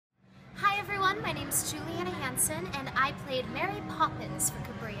everyone, my name is Juliana Hansen and I played Mary Poppins for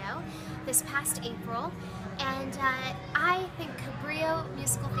Cabrillo this past April, and I think Cabrillo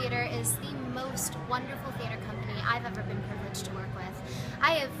Musical Theater is the most wonderful theater company I've ever been privileged to work with.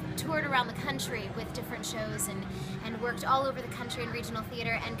 I have toured around the country with different shows and worked all over the country in regional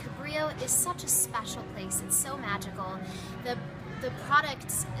theater, and Cabrillo is such a special place. It's so magical. The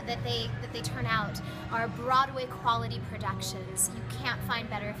products that they turn out are Broadway quality productions. You can't find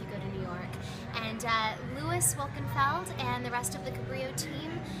better if you go to New York. And Louis Wilkenfeld and the rest of the Cabrillo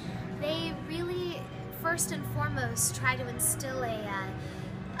team, they really first and foremost try to instill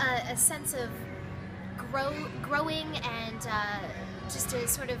a sense of growing and just a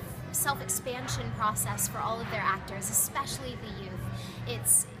sort of self-expansion process for all of their actors, especially the youth.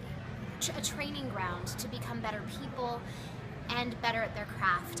 It's a training ground to become better people and better at their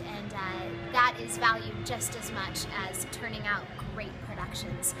craft, and that is valued just as much as turning out great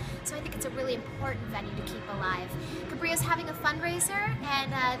productions. So I think it's a really important venue to keep alive. Cabrillo's having a fundraiser,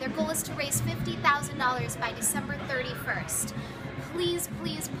 and their goal is to raise $50,000 by December 31st. Please,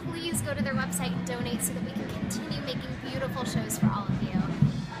 please, please go to their website and donate so that we can continue making beautiful shows for all of you.